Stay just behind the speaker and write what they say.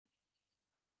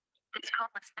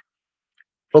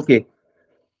Okay,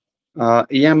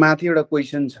 यहाँ माथि एउटा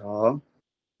क्वेसन छ।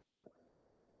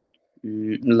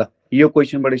 ल यो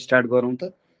क्वेसनबाट स्टार्ट गरौँ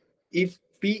त। If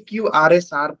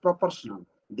PQRS are proportional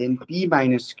then P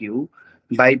minus Q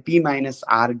by P minus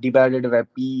R divided by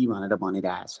P भनेर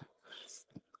भनिरहेछ।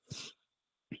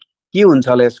 के हुन्छ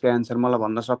होला यसको एन्सर, मलाई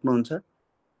भन्न सक्नुहुन्छ?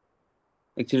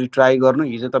 एकचोटि ट्राई गर्नु,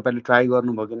 हिजो तपाईँले ट्राई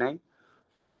गर्नुभयो कि नै?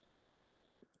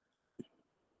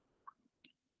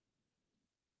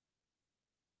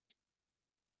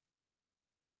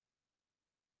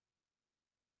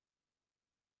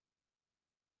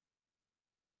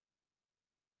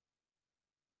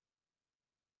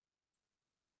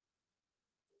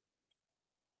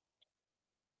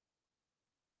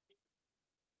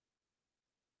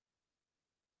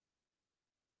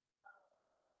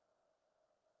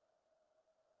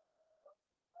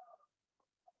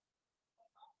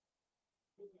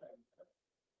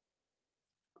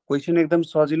 क्वेसन एकदम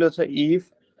सजिलो छ।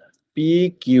 इफ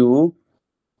PQRS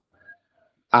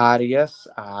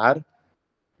आर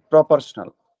प्रोपोर्सनल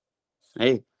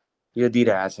है, यो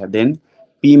दिइरहेछ, then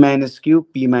P minus Q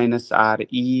P minus R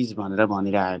is भनेर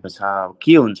भनिरहेको छ।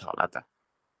 के हुन्छ होला त?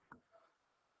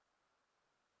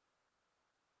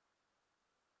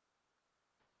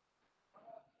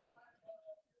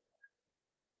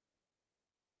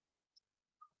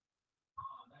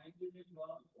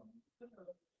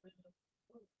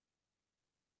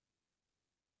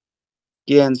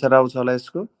 के एन्सर आउँछ होला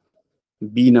यसको?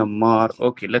 Be number.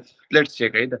 Okay, let's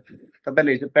check है त।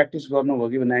 तपाईँले हिजो प्र्याक्टिस गर्नुभयो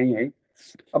कि नै है?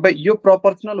 अब यो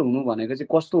प्रोपोर्सनल हुनु भनेको चाहिँ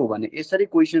कस्तो हो भने, यसरी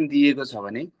क्वेसन दिएको छ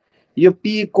भने यो P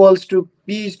equals to P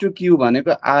is to Q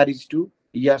भनेको R इज टु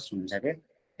यस हुन्छ क्या।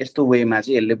 यस्तो वेमा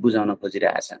चाहिँ यसले बुझाउन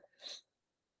खोजिरहेछ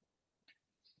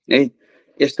है,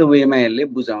 यस्तो वेमा यसले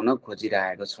बुझाउन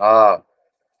खोजिरहेको छ।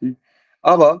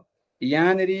 अब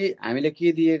यहाँनिर हामीले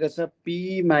के दिएको छ?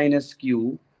 P minus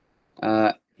Q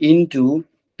into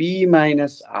P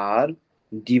minus R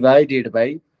divided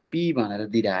by P भनेर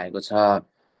दिइरहेको छ।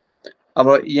 अब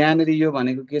यहाँनिर यो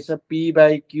भनेको के छ? P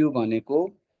बाई Q भनेको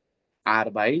R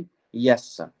बाई यस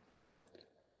छ।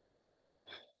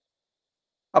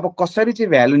 अब कसरी चाहिँ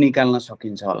भ्यालु निकाल्न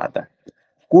सकिन्छ होला त?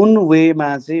 कुन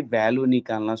वेमा चाहिँ भ्यालु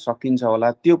निकाल्न सकिन्छ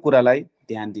होला, त्यो कुरालाई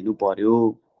ध्यान दिनु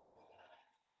पर्यो।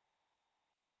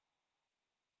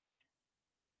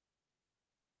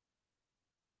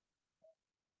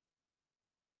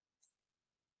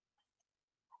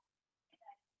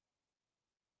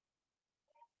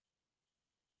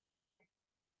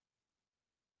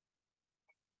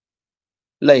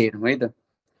 ल हेरौँ है त।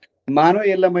 मानौ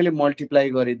यसलाई मैले मल्टिप्लाई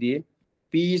गरिदिएँ,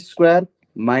 P square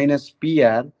minus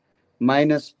PR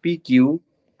minus PQ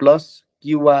plus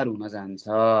QR हुन जान्छ,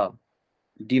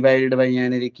 डिभाइडेड बाई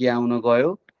यहाँनिर के आउन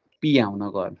गयो? P आउन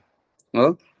गयो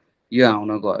हो, यो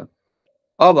आउन गयो।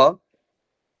 अब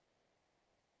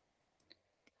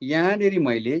यहाँनिर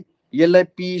मैले यसलाई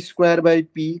P square by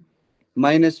P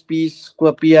minus P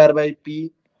square PR by P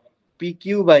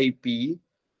PQ by P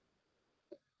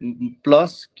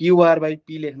plus QR by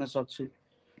P लेख्न सक्छु।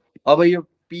 अब यो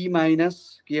P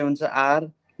माइनस के हुन्छ?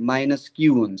 R माइनस Q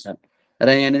हुन्छ र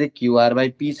यहाँनिर QR बाई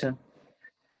P छ।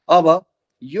 अब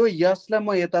यो यसलाई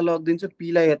म यता लगिदिन्छु,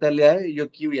 P लाई यता ल्याए, यो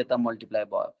Q यता मल्टिप्लाई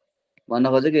भयो। भन्न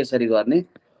खोजेको यसरी गर्ने।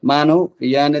 मानौ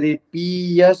यहाँनिर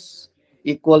PS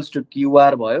इक्वल्स टु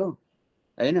QR भयो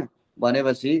हैन,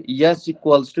 भनेपछि S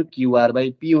equals to QR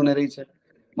by P हुने रहेछ।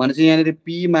 भनेपछि यहाँनिर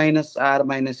P minus R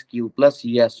minus Q plus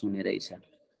S हुने रहेछ।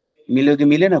 मिल्यो कि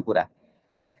मिलेन कुरा?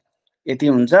 यति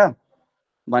हुन्छ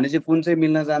भने चाहिँ कुन चाहिँ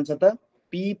मिल्न जान्छ त?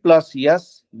 P plus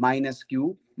S minus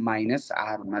Q minus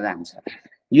R हुन जान्छ।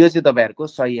 यो चाहिँ तपाईहरुको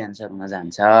सही एन्सर हुन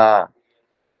जान्छ।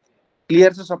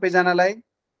 क्लियर छ सबैजनालाई?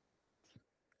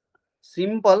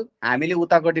 सिम्पल, हामीले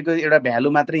उतापट्टिको एउटा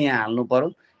भ्यालु मात्रै यहाँ हाल्नु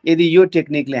पर्यो यदि यो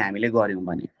टेक्निकले हामीले गर्यौं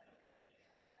भने।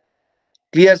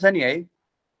 क्लियर छ नि है?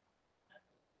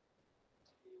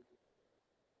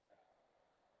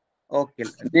 Okay,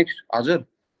 next. हजुर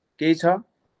केही छ?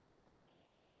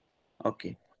 ओके,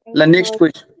 ल नेक्स्ट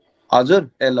क्वेसन। हजुर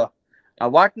ए ल,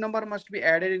 what number must be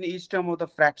added in each term of the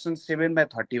fraction 7 by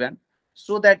 31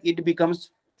 so that it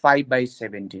becomes 5 by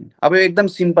 17? अब यो एकदम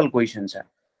सिम्पल क्वेसन छ,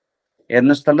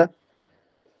 हेर्नुस् त ल।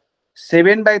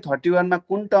 7 by 31 मा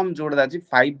कुन टर्म जोड्दा चाहिँ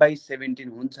 5 by 17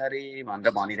 हुन्छ रे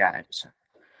भनेर भनिरहेको छ।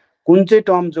 कुन चाहिँ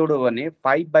टर्म जोड्यो भने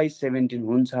 5 by 17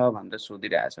 हुन्छ भनेर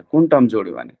सोधिरहेछ। कुन टर्म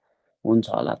जोड्यो भने हुन्छ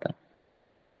होला त?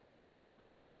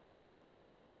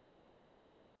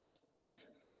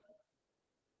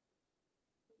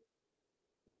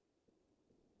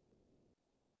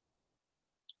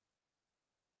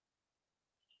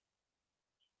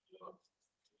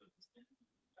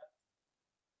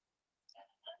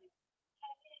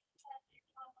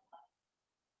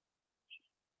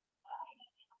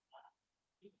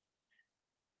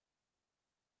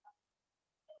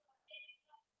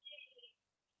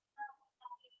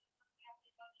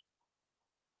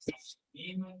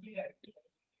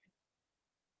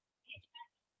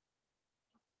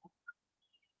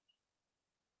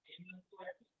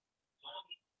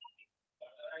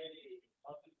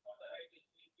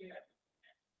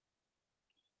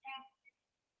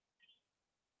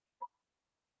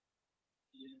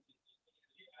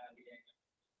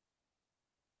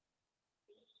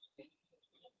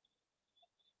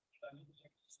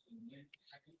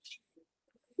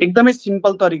 एकदमै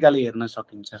सिम्पल तरिकाले हेर्न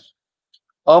सकिन्छ।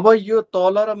 अब यो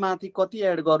तल र माथि कति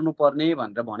एड गर्नुपर्ने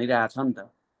भनेर भनिरहेछ नि त।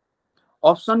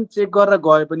 अप्सन चेक गरेर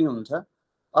गए पनि हुन्छ,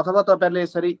 अथवा तपाईहरुले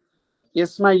यसरी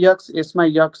यसमा यक्स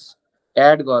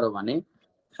एड गर्यो भने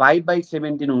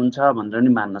 5/17 हुन्छ भनेर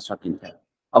नि मान्न सकिन्छ।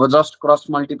 अब जस्ट क्रस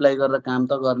मल्टिप्लाई गरेर काम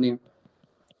त गर्ने।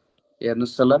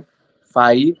 हेर्नुस् त ल,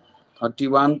 5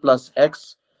 31 + x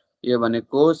यो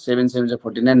भनेको 7 7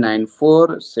 49 9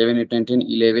 4 7 8 9 10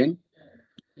 11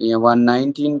 यहाँ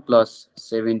 119 +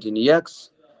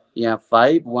 17x यहाँ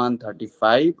 5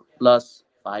 135 +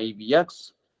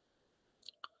 5x।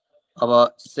 अब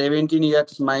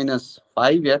 17x -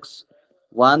 5x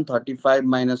 135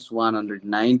 -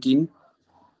 119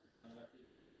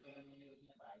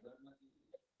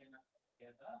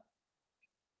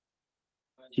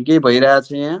 ठिकै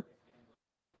भइरहेछ यहाँ।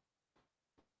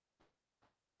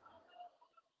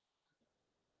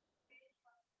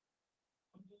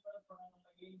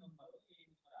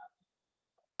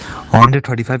 हन्ड्रेड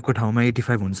 35 को ठाउँमा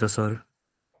 85 हुन्छ सर।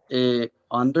 ए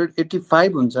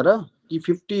 185 हुन्छ र कि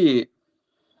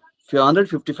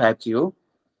 155 चाहिँ हो?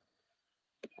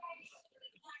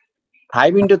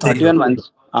 5 × 31 भन्छ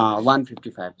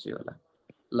 155 चाहिँ होला।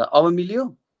 ल अब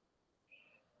मिल्यो।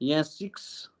 यहाँ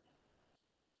 6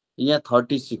 यहाँ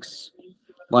 36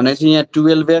 भनेपछि यहाँ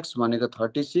 12x भनेको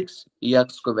 36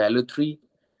 x को भ्यालु 3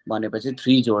 भनेपछि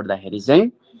 3 जोड्दाखेरि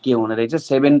चाहिँ के हुने रहेछ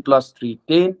 7 + 3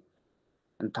 10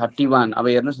 31। अब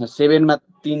हेर्नुस् न 7 मा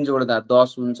 3 जोड्दा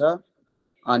 10 हुन्छ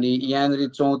अनि यहाँनेरि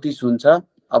 34 हुन्छ।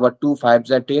 अब 2 5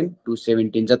 जा 10 2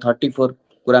 17 जा 34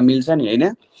 कुरा मिल्छ नि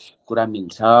हैन? कुरा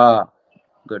मिल्छ।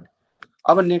 गुड।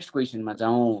 अब नेक्स्ट क्वेशनमा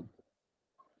जाउँ।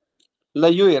 ल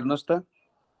यो हेर्नुस् त,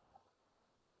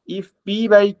 if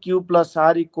p/q +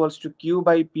 r =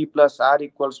 q/p + r =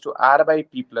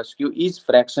 r/p + q each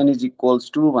fraction is equals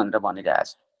to भनेर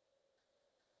भनिरहेछ।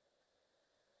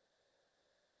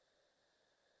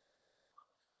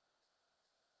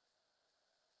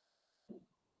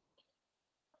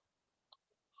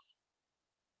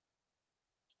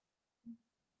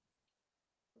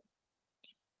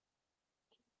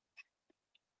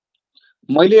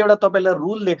 मैले एउटा तपाईलाई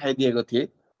रुल देखाइदिएको थिएँ,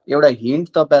 एउटा हिन्ट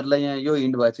तपाईहरुलाई यहाँ यो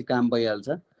हिन्ट भएपछि काम भइहाल्छ।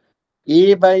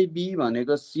 a/b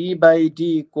भनेको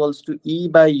c/d =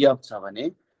 e/f छ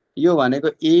भने यो भनेको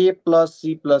a +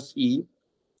 c + e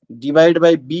 /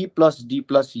 b + d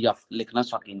 + f लेख्न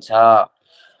सकिन्छ।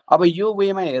 अब यो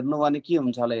वेमा हेर्नु भने के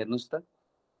हुन्छ होला हेर्नुस् त।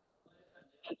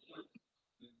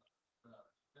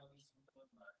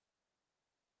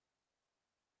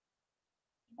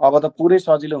 अब त पुरै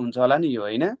सजिलो हुन्छ होला नि यो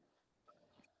हैन?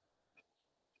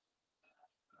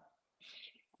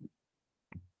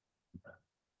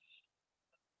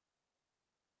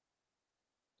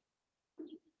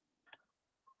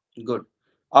 गुड।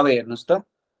 अब हेर्नुस् त,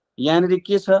 यहाँनेरि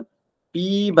के छ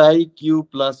p/q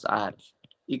 + r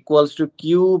 =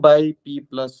 q/p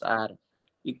 + r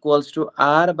 =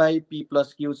 r/p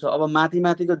 + q छ। अब माथि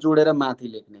माथिको जोडेर माथि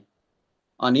लेख्ने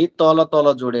अनि तल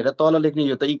तल जोडेर तल लेख्ने।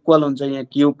 यो त इक्वल हुन्छ यहाँ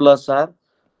q + r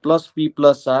 + p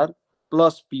 + r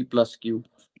 + p + q।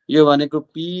 यो भनेको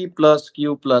p +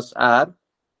 q + r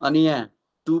अनि यहाँ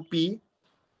 2p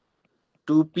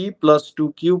 +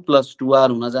 2q + 2r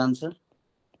हुन जान्छ।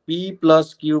 p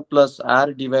 + q +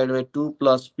 r / 2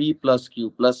 + p + q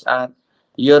 + r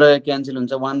यो र क्यान्सल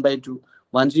हुन्छ 1/2।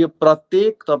 भन्छ यो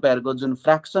प्रत्येक तपाईहरुको जुन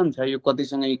फ्र्याक्सन छ यो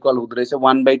कतिसँग इक्वल हुँदै रहेछ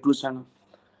 1/2 सँग।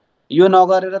 यो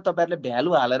नगरेर तपाईहरुले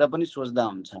भ्यालु हालेर पनि सोच्दा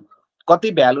हुन्छ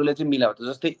कति भ्यालुले चाहिँ मिलाउँछ।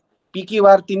 जस्तै p q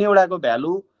r तीनैवटाको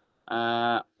भ्यालु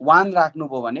 1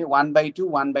 राख्नुभयो भने 1/2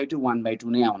 1/2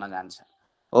 1/2 नै आउन जान्छ।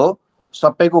 हो,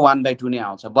 सबैको 1/2 नै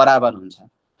आउँछ, बराबर हुन्छ।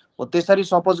 हो त्यसरी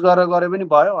सपोज गरेर गरे पनि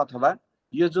भयो, अथवा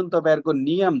यो जुन तपाईहरुको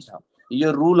नियम छ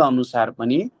यो रुल अनुसार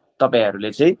पनि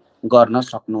तपाईहरुले चाहिँ गर्न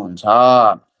सक्नुहुन्छ।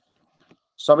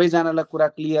 सबैजनालाई कुरा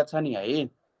क्लियर छ नि है?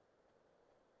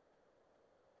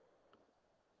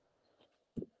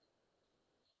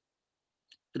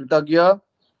 कृतज्ञ?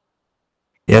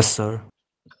 यस सर।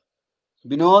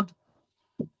 विनोद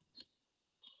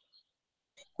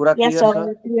कुरा क्लियर छ?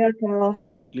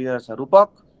 क्लियर छ। रूपक?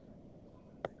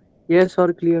 यस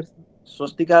सर क्लियर छ।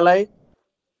 स्वस्तिकालाई?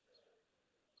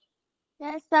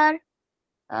 यस सर।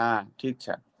 ठीक छ।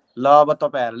 ल अब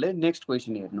तपाईहरुले नेक्स्ट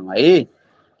क्वेशन हेर्नु है।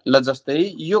 ल जस्तै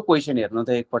यो क्वेशन हेर्नु त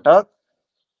एकपटक।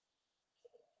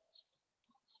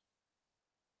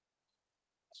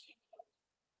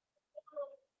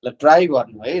 ल ट्राई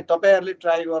गर्नु है, तपाईहरुले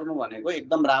ट्राई गर्नु भनेको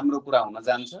एकदम राम्रो कुरा हुन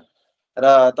जान्छ र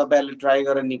तपाईहरुले ट्राई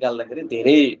गरेर निकाल्दाखेरि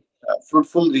धेरै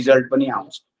फ्रुटफुल रिजल्ट पनि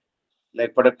आउँछ। ल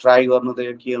एकपटक ट्राई गर्नु त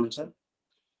यो के हुन्छ।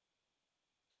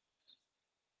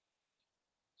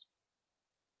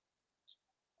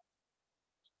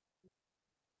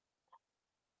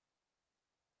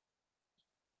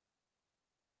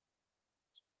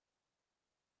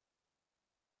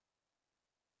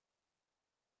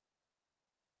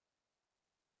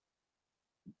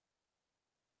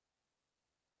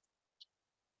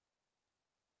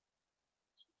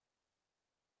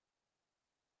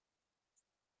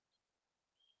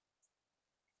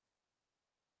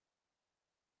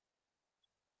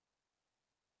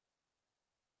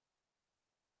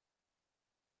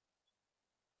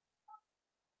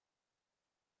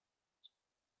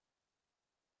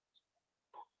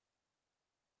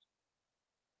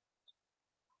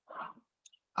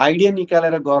 आइडिया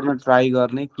निकालेर गर्न ट्राई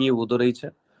गर्ने के हुँदो रहेछ,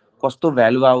 कस्तो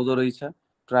भ्यालु आउँदो रहेछ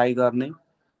ट्राई गर्ने,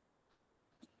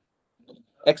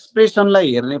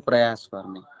 एक्सप्रेसनलाई हेर्ने प्रयास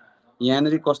गर्ने।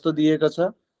 यहाँनिर कस्तो दिएको छ,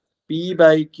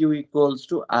 p/q इक्वल्स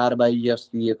टु r/s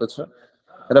दिएको छ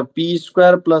र p² + q² /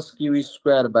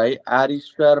 r²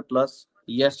 +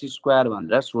 s²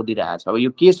 भनेर सोधिरहेछ। अब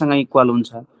यो केसँग इक्वल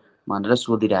हुन्छ भनेर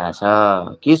सोधिरहेछ।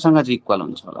 केसँग चाहिँ इक्वल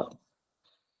हुन्छ होला?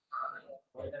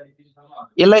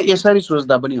 यसलाई यसरी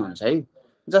सोच्दा पनि हुन्छ है।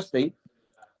 जस्तै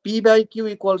p/q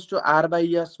इक्वल्स टु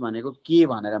r/s भनेको के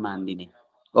भनेर मान्दिने।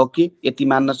 ओके, यति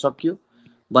मान्न सक्यो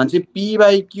भने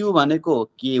p/q भनेको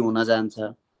के हुन जान्छ,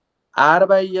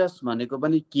 r/s भनेको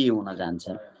पनि के हुन जान्छ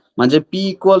भने p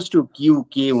इक्वल्स टु q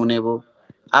के हुने भयो,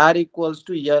 r इक्वल्स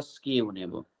टु s के हुने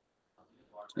भयो।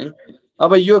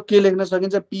 अब यो के लेख्न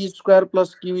सकिन्छ, p² +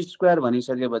 q²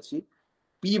 भनिसकेपछि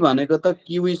p भनेको त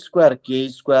q²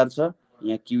 k² छ,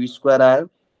 यहाँ q² आयो,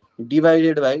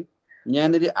 डिभाइडेड बाइ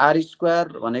यहाँनिर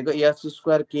r² भनेको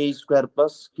s² k²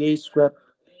 + k²।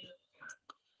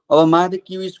 अब माथि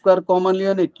q² कमन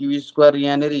लियो भने q²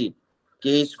 यहाँनिर k²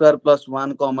 +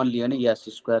 1 कमन लियो भने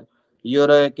s², यो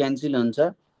र क्यान्सल हुन्छ,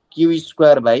 q²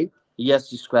 /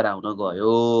 s² आउन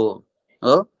गयो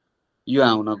हो, यो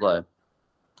आउन गयो।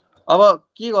 अब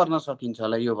के गर्न सकिन्छ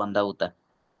होला यो भन्दा उता?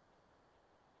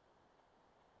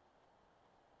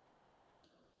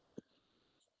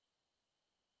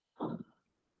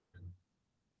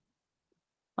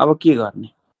 अब के गर्ने?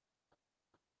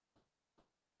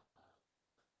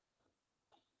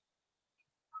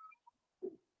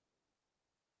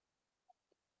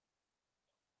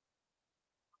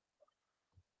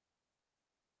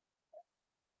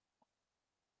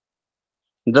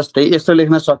 जस्तै यस्तो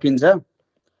लेख्न सकिन्छ,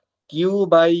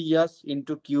 q/s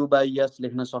 * q/s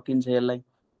लेख्न सकिन्छ यसलाई।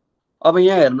 अब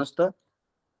यहाँ हेर्नुस् त,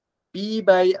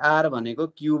 p/r भनेको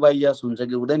q/s हुन्छ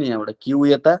कि हुँदैन? यहाँबाट q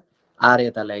यता r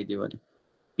यता ल्याइदियो भने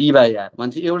p/r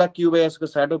भन्छ, एउटा q/s को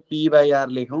साटो p/r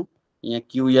लेखौँ, यहाँ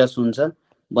qs हुन्छ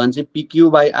भन्छ,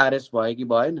 pq/rs भयो कि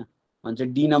भएन भन्छ,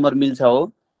 डी नम्बर मिल्छ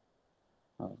हो।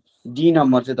 डी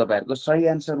नम्बर चाहिँ तपाईहरुको सही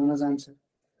आन्सर हुन जान्छ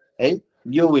है।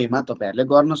 यो वेमा तपाईहरुले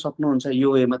गर्न सक्नुहुन्छ,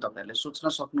 यो वेमा तपाईहरुले सोच्न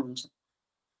सक्नुहुन्छ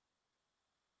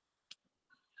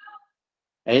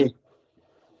है।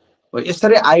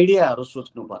 यसरी आइडियाहरु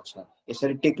सोच्नुपर्छ,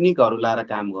 यसरी टेक्निकहरु लाएर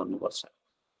काम गर्नुपर्छ।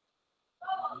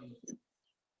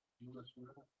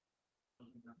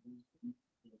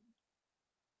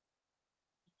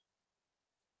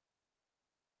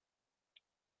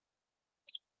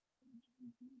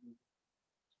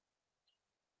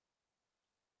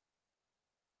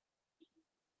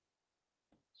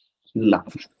 ल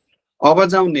अब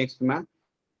जाउँ नेक्स्टमा।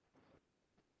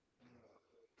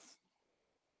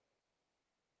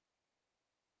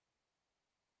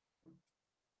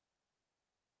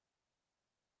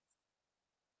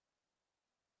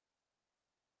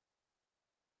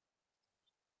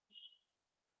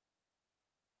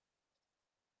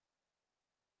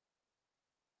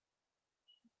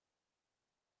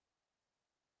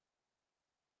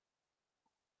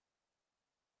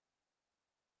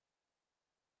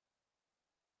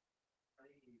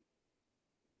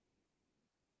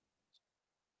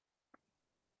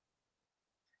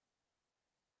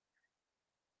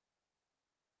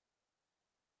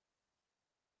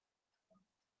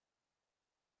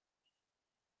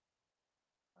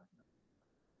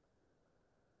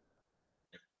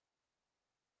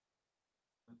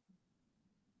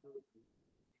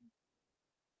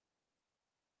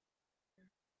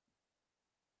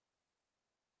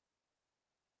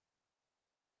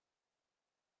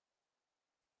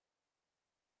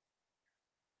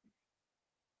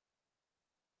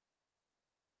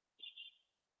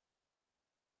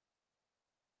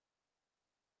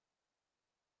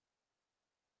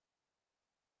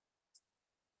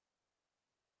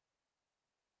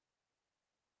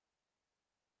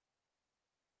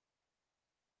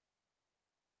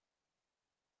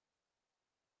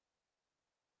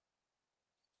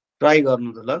 ट्राई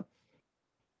गर्नु त ल।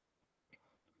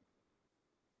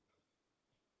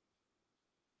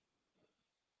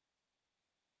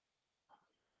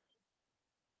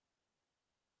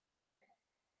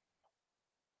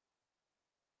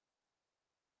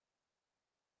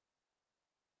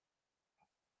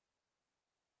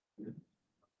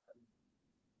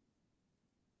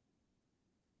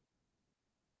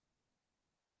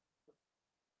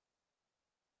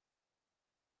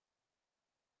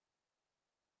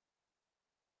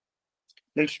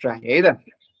 लेट्स ट्राई है त।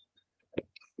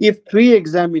 If three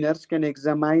examiners can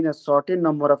examine a certain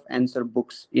number of answer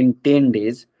books in 10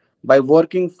 days by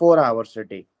working 4 hours a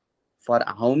day, for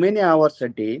how many hours a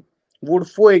day would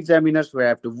four examiners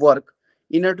have to work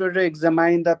in order to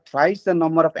examine the thrice the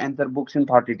number of answer books in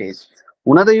 30 days?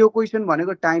 हुन त यो question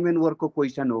भनेको time and वर्कको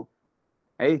question हो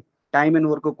है, time and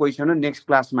वर्कको question हो, next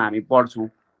क्लासमा हामी पढ्छौँ।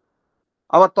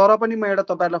 अब तर पनि म एउटा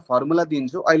तपाईँहरूलाई फर्मुला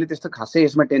दिन्छु, अहिले त्यस्तो खासै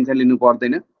यसमा टेन्सन लिनु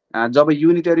पर्दैन। जब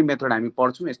युनिटरी मेथड हामी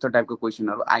पढ्छौँ यस्तो टाइपको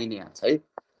क्वेसनहरू आइ नै हाल्छ है।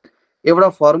 एउटा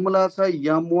फर्मुला छ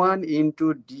m1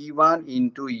 into d1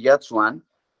 into h1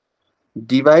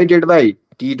 divided by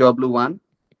tw1,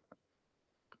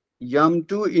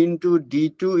 m2 into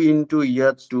d2 into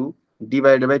h2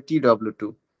 divided by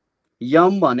tw2।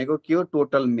 m भनेको के हो?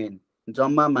 टोटल मेन,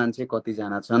 जम्मा मान्छे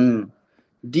कतिजना छन्।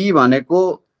 डी भनेको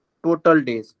टोटल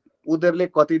डेज, उनीहरूले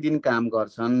कति दिन काम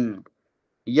गर्छन्।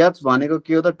 एच भनेको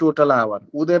के हो त? टोटल आवर,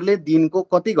 उनीहरूले दिनको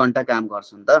कति घन्टा काम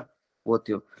गर्छन् त, हो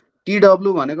त्यो।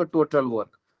 टिडब्ल्यू भनेको टोटल वर्क,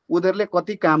 उनीहरूले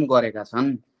कति काम गरेका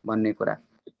छन् भन्ने कुरा।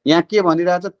 यहाँ के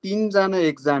भनिरहेछ? तीनजना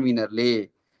एक्जामिनरले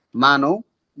मानौ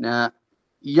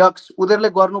यक्स, उनीहरूले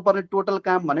गर्नुपर्ने टोटल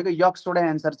काम भनेको यक्सवटा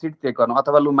एन्सर सिट चेक गर्नु,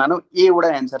 अथवा लु मानौ एवटा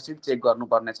एन्सर सिट चेक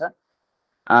गर्नुपर्नेछ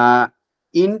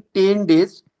in 10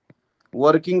 days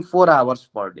working 4 hours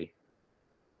per day,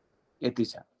 यति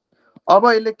छ। अब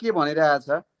यसले के भनिरहेछ?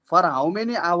 For how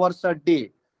many hours a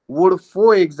day would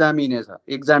four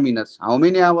एक्जामिनर्स how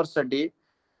many hours a day,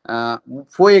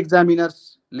 four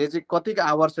एक्जामिनर्सले चाहिँ कति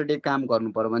आवर्स अ डे काम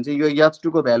गर्नु पर्यो भने चाहिँ यो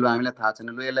h2 को भ्यालु हामीलाई थाहा छैन,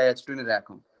 लु यसलाई h2 नै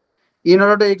राखौँ। In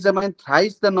order to examine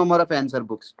thrice the number of answer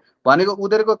books भनेको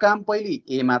उनीहरूको काम पहिले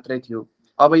ए मात्रै थियो,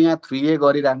 अब यहाँ 3a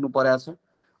गरिराख्नु परेको छ,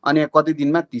 अनि यहाँ कति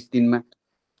दिनमा? 30 दिनमा।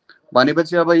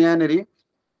 भनेपछि अब यहाँनिर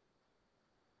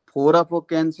 4 of 4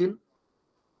 cancel,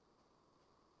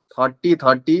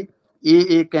 30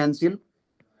 A cancel,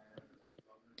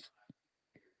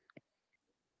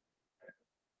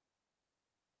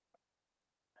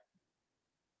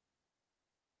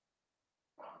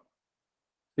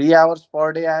 3 hours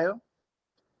per day आयो।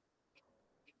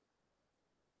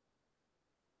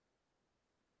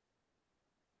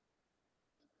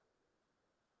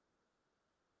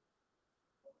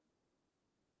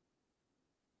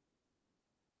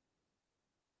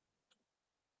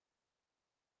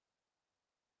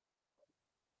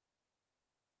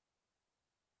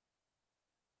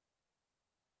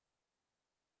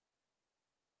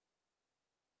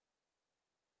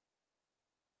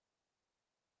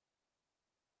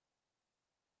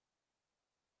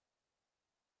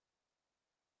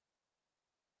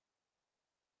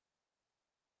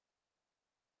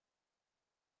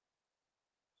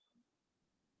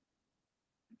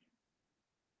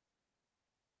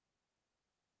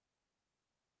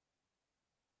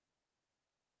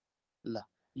 ल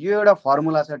यो एउटा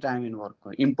फर्मुला छ टाइम एन्ड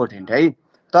वर्कको, इम्पोर्टेन्ट है,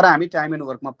 तर हामी टाइम एन्ड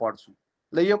वर्कमा पढ्छौँ।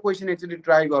 ल यो क्वेसन एक्चुअली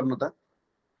ट्राई गर्नु त।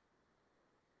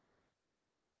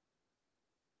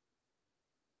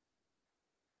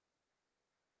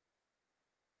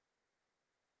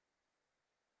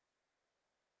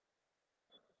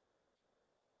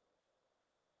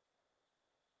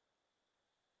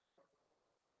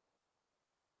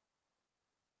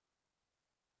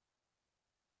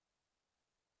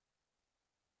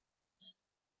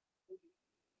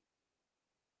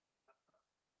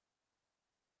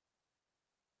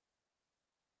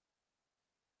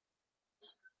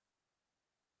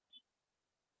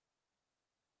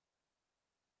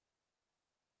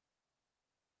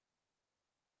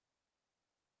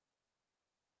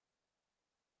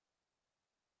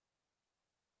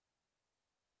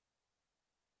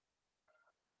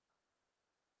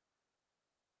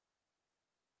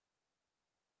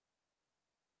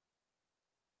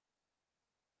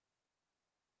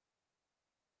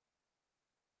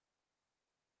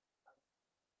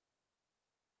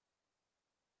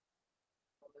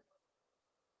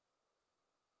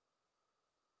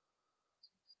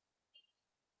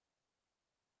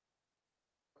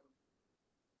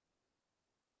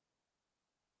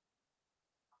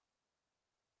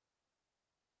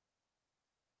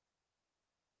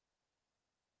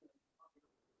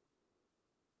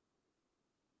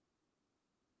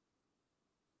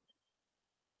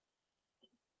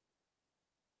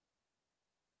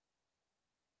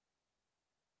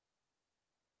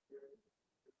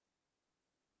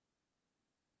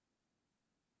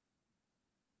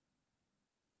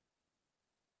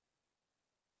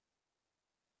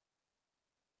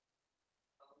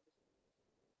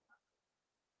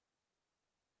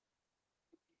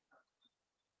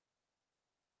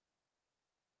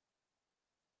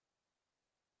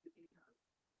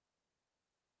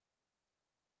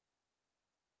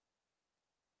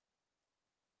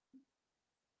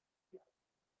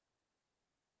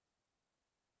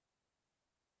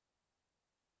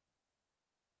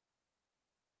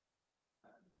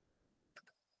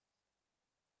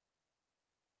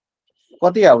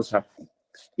 कति आउँछ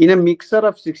in a mixture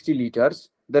of 60 liters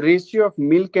the ratio of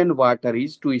milk and water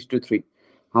is 2:3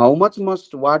 how much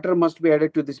must water must be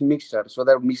added to this mixture so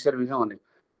that mixture become भने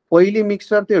पहिले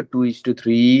mixture थियो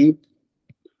 2:3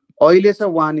 अहिले छ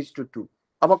 1:2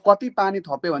 अब कति पानी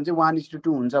थप्यो भने चाहिँ 1:2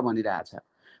 हुन्छ भनिरहेछ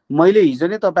मैले हिजो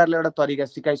नै तपाईहरुलाई एउटा तरिका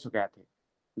सिकाइसकेको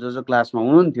थिएँ जो क्लासमा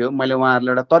हुनुहुन्थ्यो मैले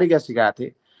उहाँहरुलाई एउटा तरिका सिकाएको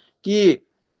थिएँ कि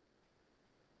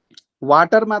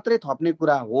वाटर मात्रै थप्ने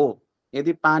कुरा हो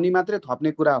यदि पानी मात्रै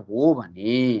थप्ने कुरा हो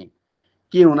भने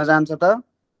के हुन जान्छ त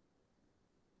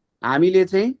हामीले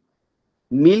चाहिँ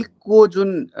मिल्कको जुन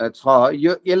छ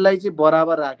यो यसलाई चाहिँ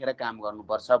बराबर राखेर काम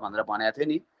गर्नुपर्छ भनेर भनेको थिएँ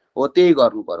नि हो त्यही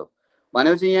गर्नु पर्यो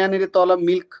भनेपछि यहाँनिर तल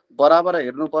मिल्क बराबर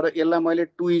हेर्नु पर्यो यसलाई मैले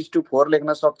 2:4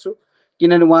 लेख्न सक्छु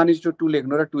किनभने 1:2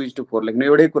 लेख्नु र 2:4 लेख्नु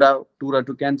एउटै कुरा 2 र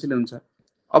 2 क्यान्सल हुन्छ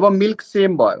अब मिल्क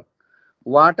सेम भयो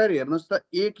वाटर हेर्नुस् त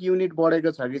 1 युनिट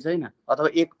बढेको छ कि छैन अथवा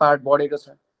 1 पार्ट बढेको छ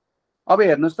अब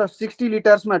हेर्नुस् त 60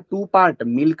 लिटर्समा 2 पार्ट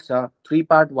मिल्क छ 3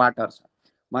 पार्ट वाटर छ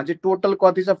भनेपछि टोटल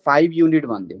कति छ 5 युनिट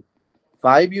भन्दियो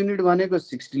 5 युनिट भनेको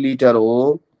 60 लिटर हो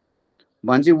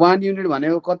भनेपछि 1 युनिट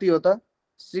भनेको कति हो त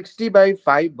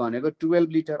 60/5 भनेको 12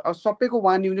 लिटर अब सबैको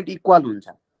 1 युनिट इक्वल हुन्छ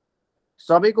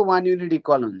सबैको 1 युनिट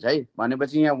इक्वल हुन्छ है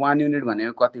भनेपछि यहाँ 1 युनिट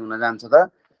भनेको कति हुन जान्छ त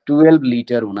 12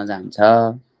 लिटर हुन जान्छ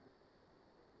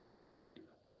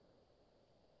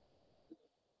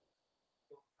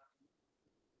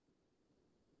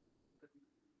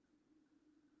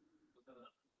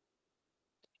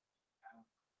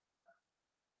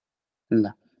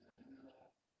ल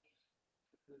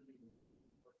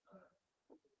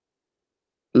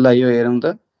ल यो हेरौँ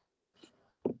त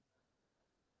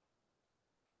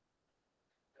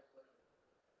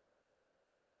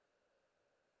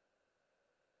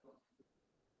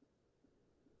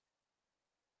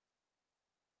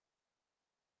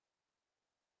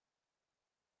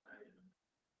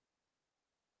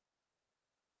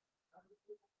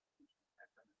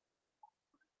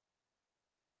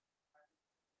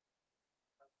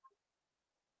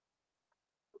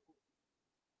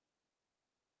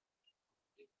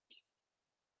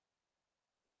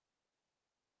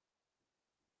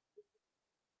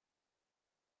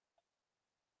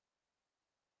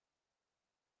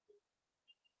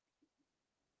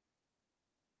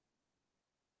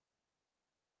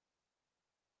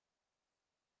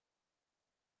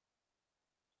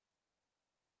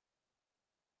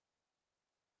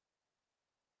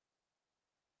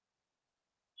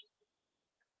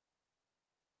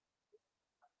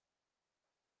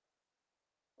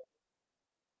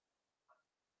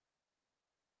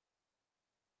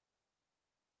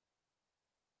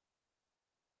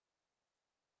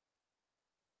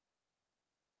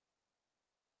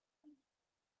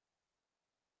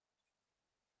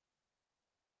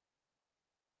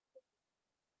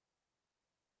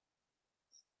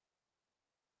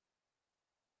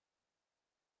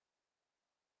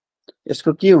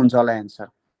यसको के हुन्छ होला एन्सर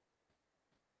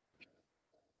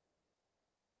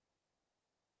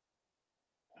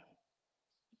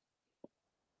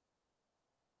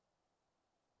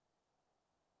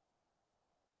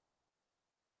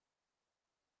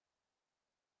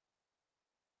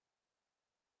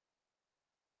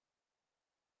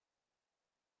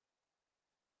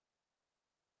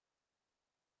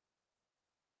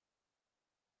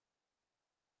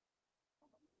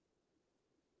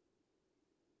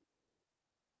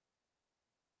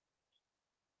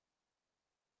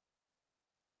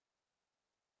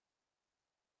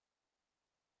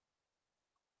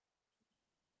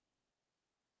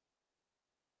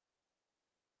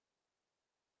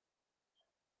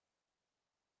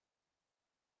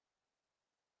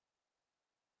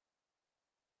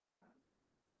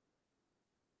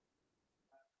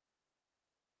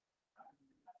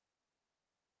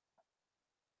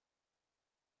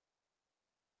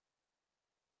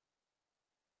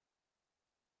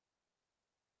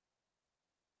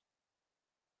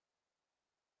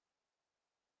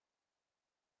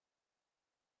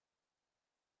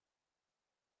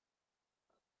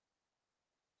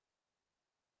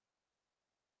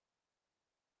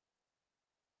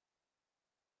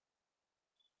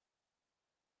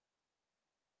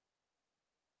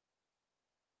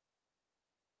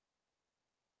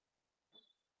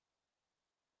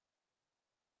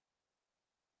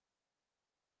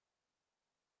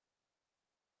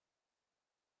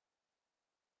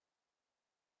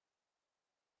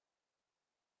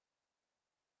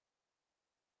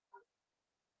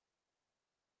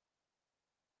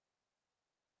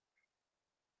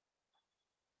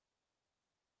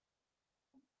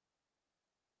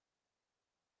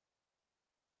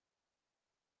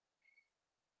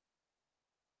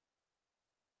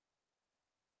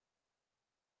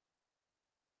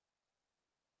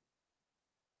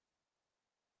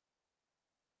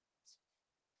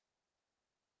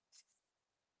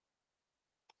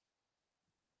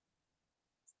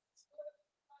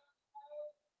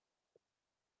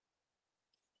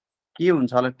के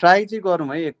हुन्छ होला ट्राई चाहिँ गरौँ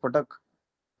है एकपटक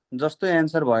जस्तो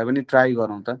एन्सर भयो भने ट्राई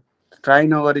गरौँ त ट्राई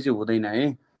नगरी चाहिँ हुँदैन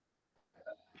है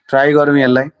ट्राई गरौँ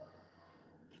यसलाई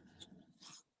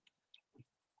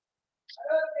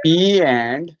P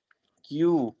and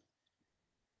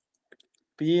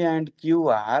Q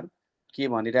are के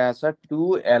भनिरहेछ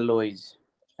 2 alloys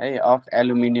है of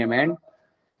aluminum and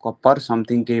copper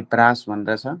something के brass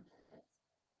भनिरहेछ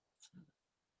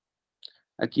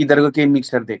यिनीहरुको के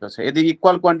मिक्सचर दिएको छ यदि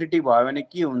इक्वल क्वान्टिटी भयो भने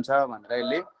के हुन्छ भनेर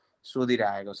यसले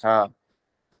सोधिरहेको छ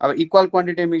अब इक्वल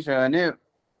क्वान्टिटी मिक्स भयो भने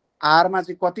R मा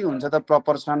चाहिँ कति हुन्छ त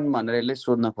प्रपोर्सन भनेर यसले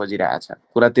सोध्न खोजिरहेछ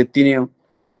कुरा त्यति नै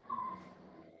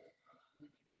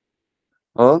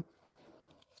हो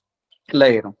ल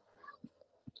हेरौँ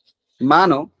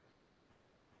मानौ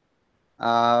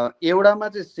एउटामा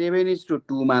चाहिँ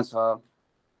 7:2 मा छ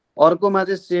अर्कोमा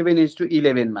चाहिँ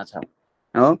 7:11 मा छ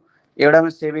हो एउटामा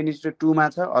 7:2 मा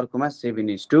छ अर्कोमा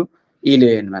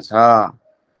 7:11 मा छ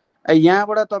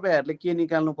यहाँबाट तपाईहरुले के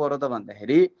निकाल्नु पर्यो त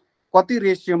भन्दाखेरि कति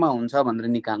रेशियोमा हुन्छ भनेर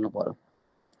निकाल्नु पर्यो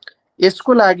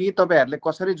यसको लागि तपाईहरुले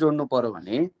कसरी जोड्नु पर्यो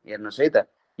भने हेर्नुस् है त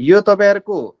यो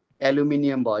तपाईहरुको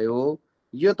एल्युमिनियम भयो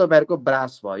यो तपाईहरुको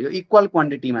ब्रास भयो इक्वल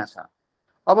क्वान्टिटीमा छ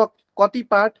अब कति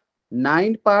पार्ट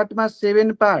 9 पार्टमा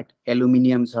 7 पार्ट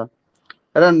एल्युमिनियम छ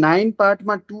र 9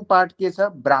 पार्टमा 2 पार्ट के छ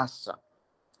ब्रास छ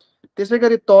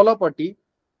त्यसैगरी तलपट्टि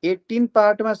 18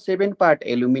 पार्टमा 7 पार्ट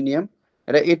एल्युमिनियम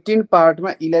र 18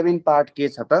 पार्टमा 11 पार्ट के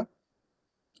छ त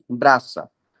ब्रास छ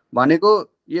भनेको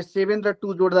यो 7 र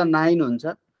 2 जोड्दा 9 हुन्छ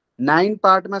 9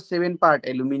 पार्टमा 7 part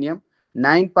aluminium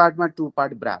 9 पार्टमा 2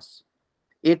 part brass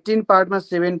 18 पार्टमा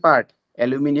 7 part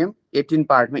aluminium 18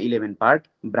 पार्टमा 11 part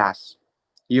brass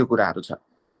यो कुराहरु छ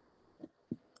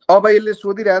अब यसले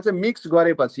सोधिरहेछ मिक्स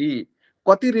गरेपछि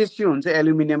कति रेशियो हुन्छ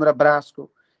एल्युमिनियम र ब्रासको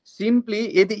सिम्पली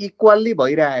यदि इक्वली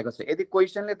भइरहेको छ यदि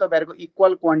क्वेशनले तपाईहरुको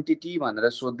इक्वल क्वान्टिटी भनेर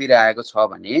सोधिरहेको छ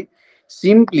भने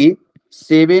सिम्पली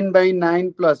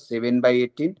 7/9 +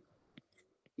 7/18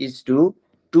 is to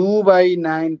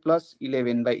 2/9 +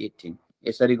 11/18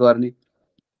 यसरी गर्ने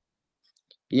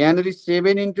यहाँनेरि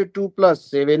 7 × 2 +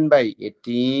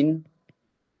 7/18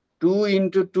 2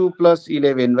 × 2 +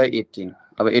 11/18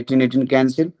 अब 18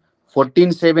 क्यान्सल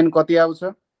 14 7 कति आउँछ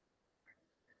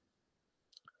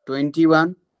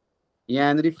 21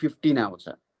 यहाँनेरि 15 आउँछ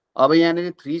अब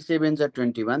यहाँनेरि 3 7 जा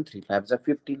 21 3 5 जा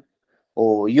 15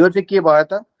 ओ यो चाहिँ के भयो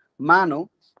त मानौ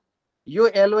यो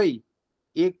एलोई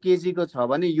 1 केजी को छ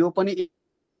भने यो पनि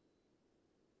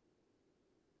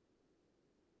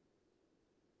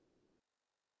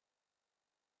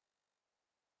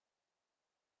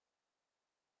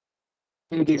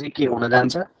केजी के हुन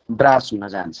जान्छ ब्रास हुन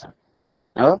जान्छ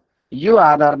हो यो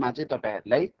आधारमा चाहिँ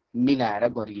तपाईहरुलाई मिलाएर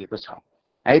गरिएको छ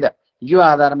है त यो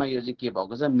आधारमा यो चाहिँ के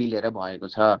भएको छ मिलेर भएको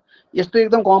छ यस्तो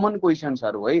एकदम कमन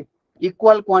क्वेशन्सहरु है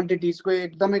इक्वल क्वान्टिटिज को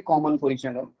एकदमै कमन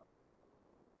क्वेशन हो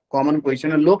कमन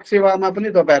क्वेशन लोक सेवामा पनि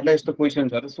तपाईहरुलाई यस्तो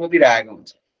क्वेशन्सहरु सोधिरहेको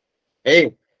हुन्छ है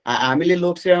हामीले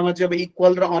लोक सेवामा चाहिँ अब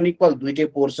इक्वल र अनइक्वल दुईटै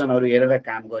पोर्सनहरु हेरेर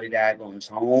काम गरिरहेको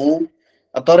हुन्छौं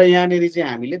तर यहाँनेरि चाहिँ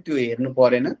हामीले त्यो हेर्नु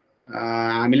परेन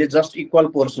हामीले जस्ट इक्वल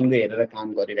पोर्सनको हेरेर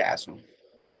काम गरिरहेका छौं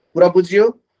पुरा बुझियो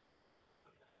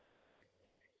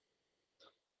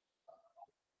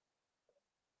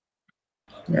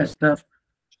यस सर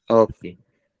ओके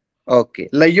ओके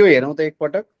ल यो हेरौं त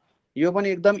एकपटक यो पनि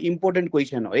एकदम इम्पोर्टेन्ट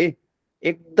क्वेशन हो है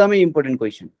एकदमै इम्पोर्टेन्ट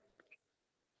क्वेशन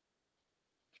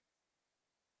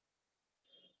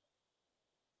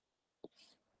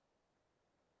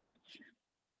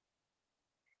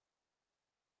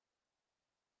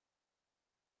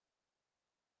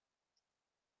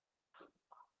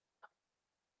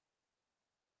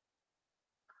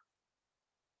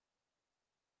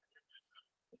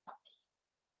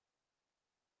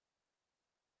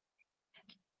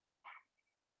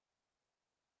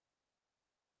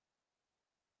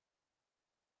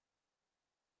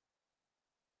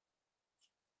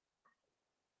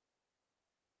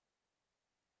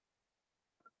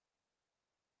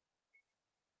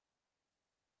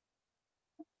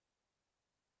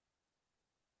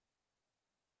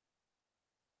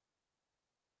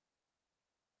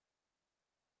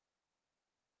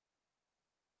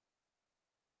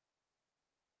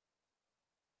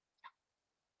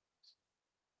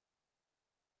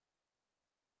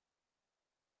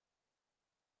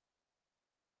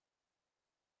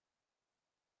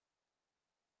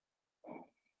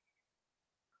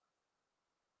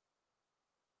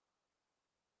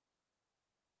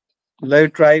ल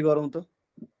ट्राई गरौं त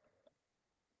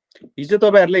हिजो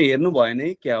तपाईहरुले हेर्नु भएन है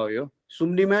क्या हो यो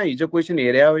सुम्डीमा हिजो क्वेशन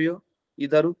हेरे हो यो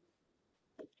इधरु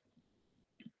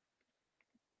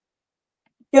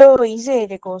यो हिजो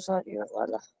हेरेको सर यो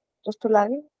वाला जस्तो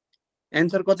लाग्यो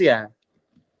आन्सर कति आयो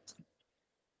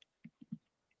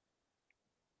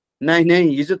नाइ नाइ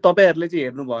हिजो तपाईहरुले चाहिँ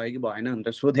हेर्नु भयो कि भएन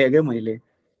भनेर सोधेको मैले।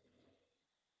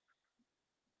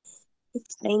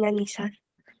 छैन नि सर।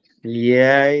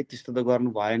 ल्याइ त्यस्तो त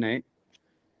गर्नु भएन है।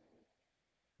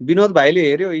 विनोद भाइले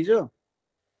हेर्यो हिजो?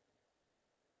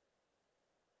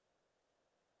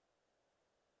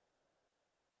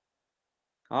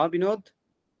 विनोद?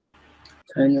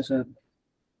 छैन sir.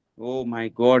 Oh my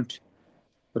God.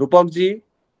 Rupak ji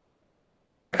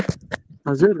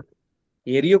हजुर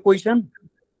हेरियो क्वेशन?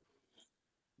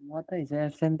 म त हिजो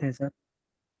एब्सेन्ट थिएँ सर।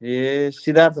 ए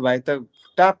सिद्धार्थ भाइ त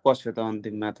टाप पस्यो त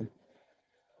अन्तिममा त।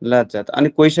 ल त अनि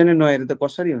क्वेसनै नहेरे त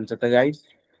कसरी हुन्छ त गाइस?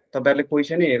 तपाईहरुले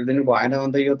क्वेसनै हेर्दिनु भएन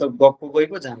भने त यो त गक्को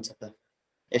गइको जान्छ त।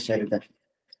 यसरी त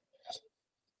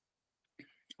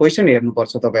क्वेसन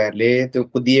हेर्नुपर्छ तपाईहरुले, त्यो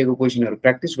दिएको क्वेसनहरु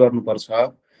प्र्याक्टिस गर्नुपर्छ।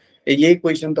 यही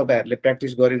क्वेसन तपाईहरुले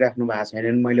प्र्याक्टिस गरिराख्नु भएको छैन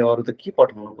भने मैले अरु त के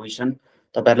पठाउनु क्वेसन?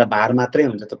 तपाईहरुलाई भार मात्रै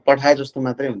हुन्छ त, पठाए जस्तो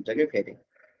मात्रै हुन्छ के फेरि।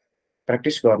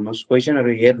 प्र्याक्टिस गर्नुस्,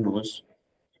 क्वेसनहरु हेर्नुस्।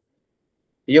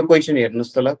 यो क्वेसन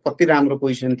हेर्नुस् त ल, कति राम्रो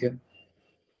क्वेसन थियो।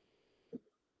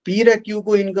 पी र क्यू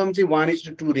को इन्कम चाहिँ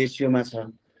 1:2 रेशियोमा छ।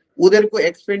 उनीहरुको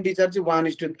एक्सपेन्डिचर चाहिँ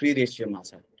 1:3 रेशियोमा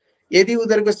छ। यदि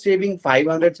उनीहरुको सेभिङ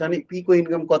 500 छ भने पी को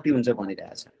इन्कम कति हुन्छ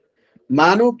भनिरहेछ।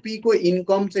 मानौ पी को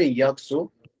इन्कम चाहिँ x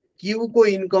हो, क्यू को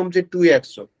इन्कम चाहिँ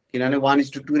 2x हो, किनभने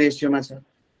 1:2 रेशियोमा छ।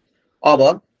 अब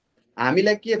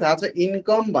हामीलाई के थाहा छ?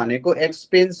 इन्कम भनेको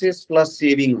एक्सपेन्सेस प्लस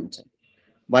सेभिङ हुन्छ।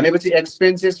 भनेपछि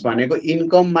एक्सपेन्सेस भनेको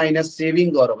इन्कम माइनस सेभिङ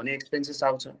गरो भने एक्सपेन्सेस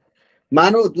आउँछ।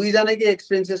 मानौ दुईजनाकै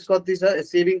एक्सपेन्सेस कति छ,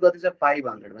 सेभिङ कति छ?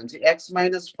 500 भनेपछि x -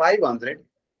 500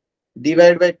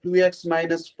 डिभाइड बाइ 2x -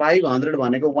 500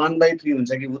 भनेको 1/3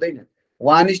 हुन्छ कि हुँदैन?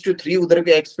 1:3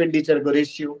 उनीहरुको एक्सपेन्डिचरको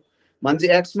रेशियो। भनेपछि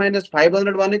x -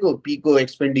 500 भनेको p को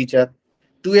एक्सपेन्डिचर,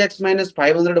 2x -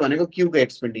 500 भनेको q को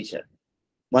एक्सपेन्डिचर।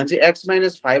 भनेपछि x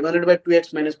 - 500 बाइ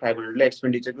 2x - 500 ले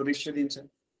एक्सपेन्डिचरको रेशियो दिन्छ।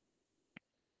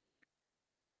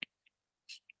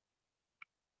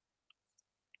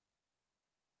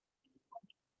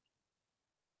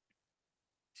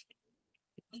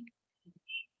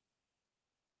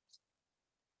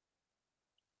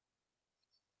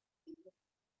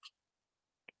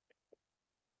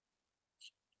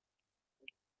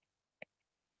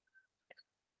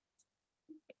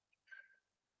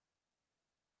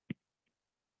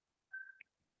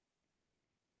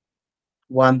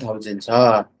 वान 1000 छ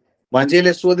भनेपछि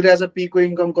यसले सोधिरहेछ पी को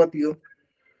इन्कम कति हो?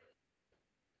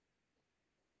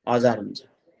 1000 हुन्छ।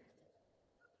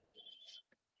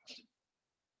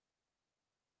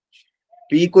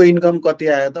 पी को इन्कम कति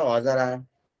आयो त? 1000 आयो।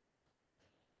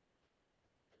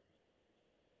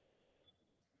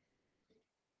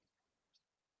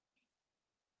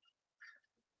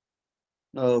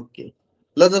 ओके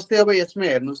ल, जस्तै अब यसमा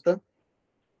हेर्नुस् त।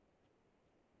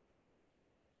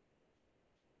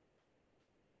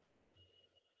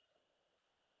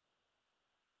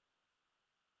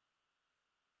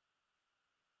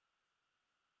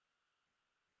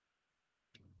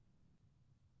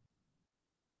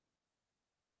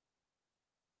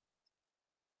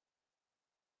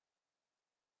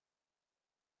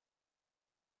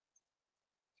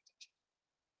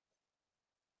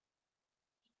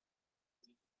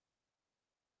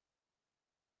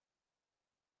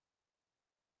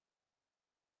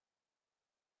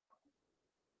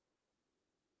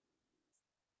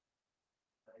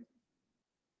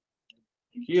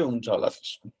 के हुन्छ होला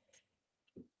त्यसको?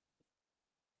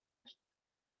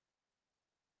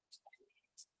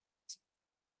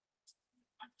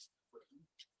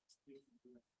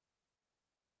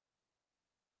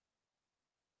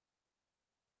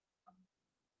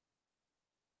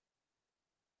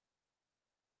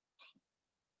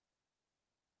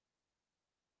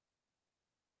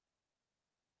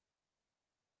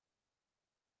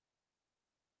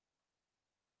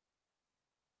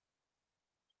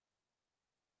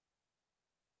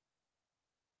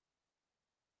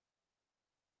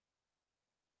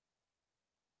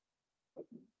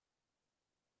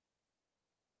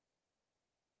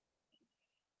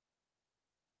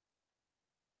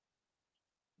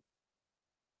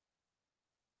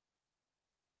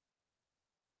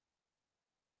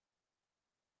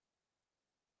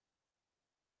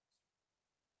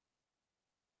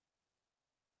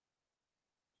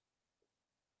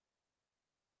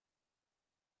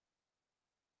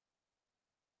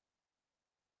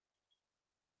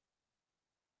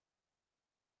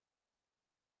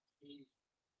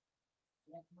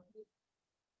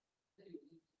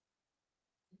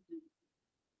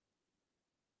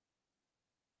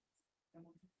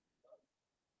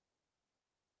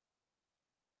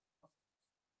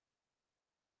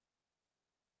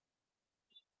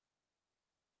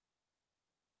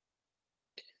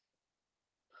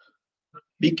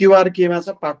 PQR केमा छ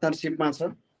पार्टनरशिपमा छ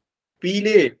P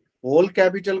ले होल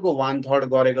क्यापिटलको 1/3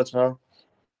 गरेको छ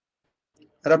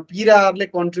र P र R ले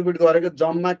कन्ट्रिब्युट गरेको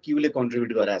जम्मा Q ले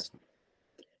कन्ट्रिब्युट गरेको छ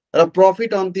र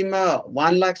प्रफिट अन्तिममा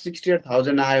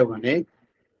 1,68,000 आयो भने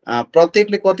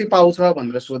प्रत्येकले कति पाउँछ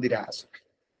भनेर सोधिरहेको छ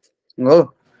हो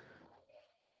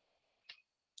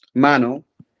मानौ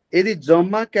यदि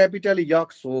जम्मा क्यापिटल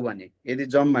यक्स हो भने यदि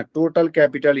जम्मा टोटल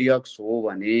क्यापिटल यक्स हो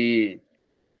भने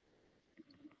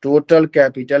टोटल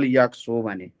क्यापिटल यक्स हो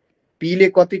भने P ले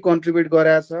कति कन्ट्रिब्युट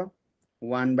गरेको छ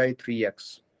 1/3x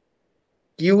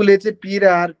Q ले चाहिँ P र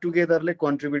R टुगेदरले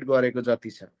कन्ट्रिब्युट गरेको जति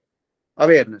छ अब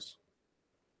हेर्नुस्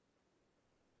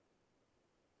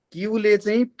Q ले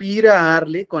चाहिँ P र R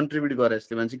ले कन्ट्रिब्युट गरे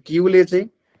जस्तै भन्छ Q ले चाहिँ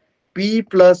P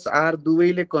प्लस R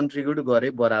दुवैले कन्ट्रिब्युट गरे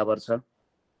बराबर छ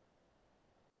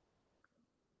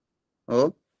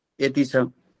हो यति छ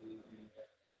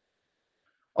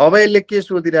अब यसले के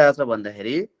सोधिरहेछ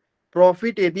भन्दाखेरि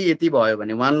प्रफिट यदि यति भयो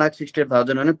भने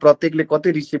 1,68,000 भने प्रत्येकले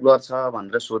कति रिसिभ गर्छ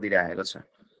भनेर सोधिरहेको छ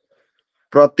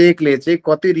प्रत्येकले चाहिँ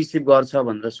कति रिसिभ गर्छ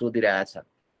भनेर सोधिरहेछ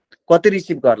कति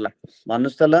रिसिभ गर्ला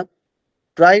भन्नुस् त ल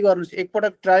ट्राई गर्नुस्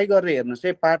एकपटक ट्राई गरेर हेर्नुस्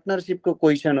है पार्टनरशिपको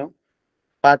क्वेशन हो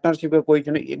पार्टनरशिपको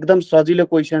क्वेशन एकदम सजिलो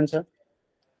क्वेशन छ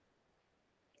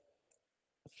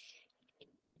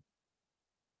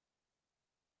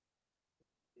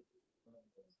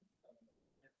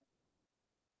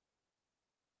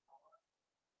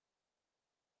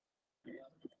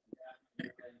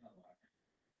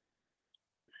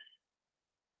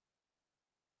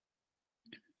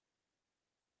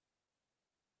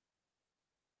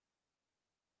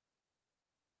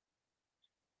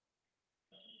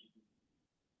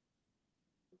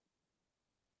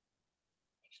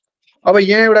अब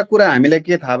यहाँ एउटा कुरा हामीलाई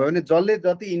के थाहा भयो भने जसले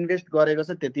जति इन्भेस्ट गरेको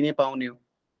छ त्यति नै पाउने हो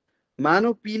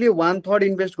मानौ P ले 1/3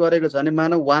 इन्भेस्ट गरेको छ भने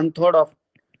मानौ 1/3 अफ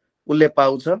उसले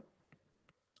पाउँछ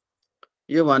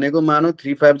यो भनेको मानौ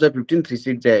 3/5 जा 15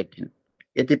 3/6 जा 18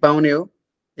 यति पाउने हो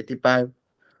यति पायो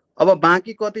अब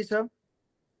बाँकी कति छ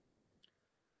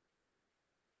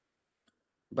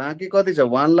बाँकी कति छ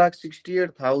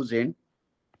 1,68,000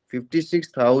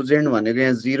 56,000 भनेको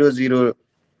यहाँ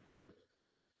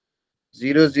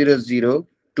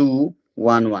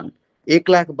 0,00211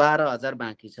 1,12,000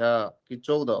 बाँकी छ कि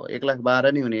 14 हो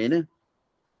 1,12,000 नै हुने होइन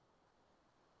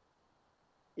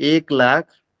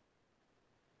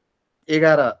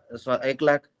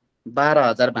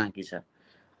 1,12,000 बाँकी छ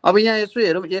अब यहाँ यसो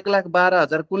हेरौँ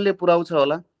 1,12,000 कुनले पुर्याउँछ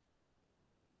होला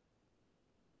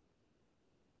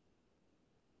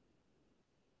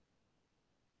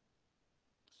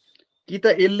कि त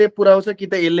यसले पुर्याउँछ कि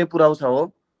त यसले पुर्याउँछ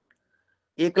हो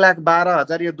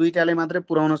 1,12,000 यो दुईटाले मात्रै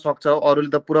पुर्याउन सक्छ हो अरूले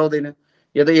त पुर्याउँदैन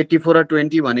यो त 84 र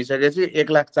 20 भनिसकेपछि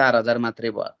 1,04,000 मात्रै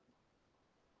भयो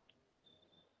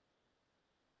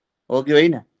हो कि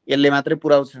होइन यसले मात्रै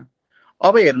पुर्याउँछ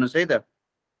अब हेर्नुस् है त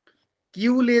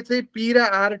Q ले चाहिँ P र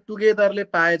R टुगेदरले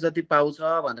पाए जति पाउँछ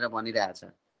भनेर भनिरहेछ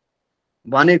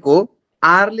भनेको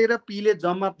R ले र P ले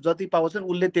जम्मा जति पाउँछन्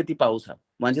उसले त्यति पाउँछ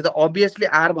भन्छ त अभियसली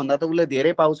R भन्दा त उसले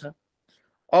धेरै पाउँछ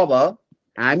अब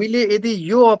हामीले यदि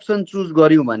यो अप्सन चुज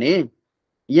गर्यौं भने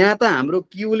यहाँ त हाम्रो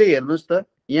Q ले हेर्नुस् त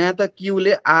यहाँ त Q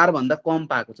ले R भन्दा कम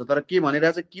पाएको छ तर के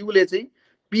भनिरहेछ Q ले चाहिँ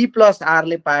P प्लस R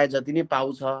ले पाए जति नै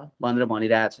पाउँछ भनेर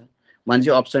भनिरहेछ भनेपछि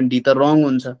अप्सन डी त रङ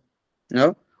हुन्छ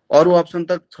हो अरु अप्सन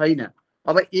त छैन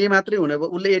अब ए मात्रै हुने भयो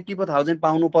उसले 84,000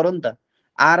 पाउनु पर्यो नि त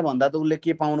R भन्दा त उसले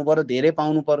के पाउनु पर्यो धेरै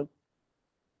पाउनु पर्यो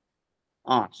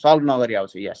सल्भ नगरी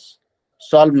आउँछ यस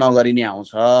सल्भ नगरी नै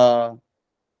आउँछ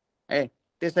ए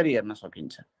त्यसरी हेर्न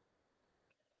सकिन्छ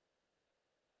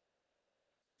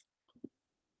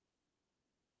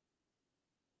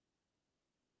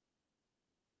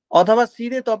अथवा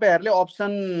सिधै तपाईहरुले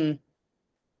अप्सन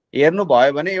हेर्नु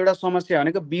भयो भने एउटा समस्या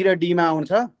भनेको बी र डी मा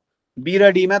आउँछ बी र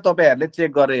डी मा तपाईहरुले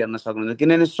चेक गरेर हेर्न सक्नुहुन्छ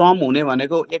किनभने सम हुने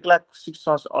भनेको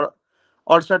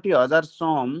 1,68,000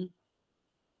 सम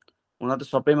हुन त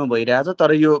सबैमा भइरहेछ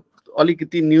तर यो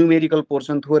अलिकति न्यूमेरिकल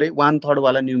पोर्सन थोरै 1/3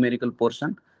 वाला न्यूमेरिकल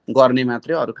पोर्सन गर्ने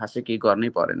मात्रै अरु खासै केही गर्नै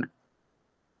परेन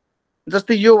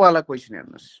जस्तै यो वाला क्वेशन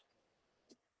हेर्नुस्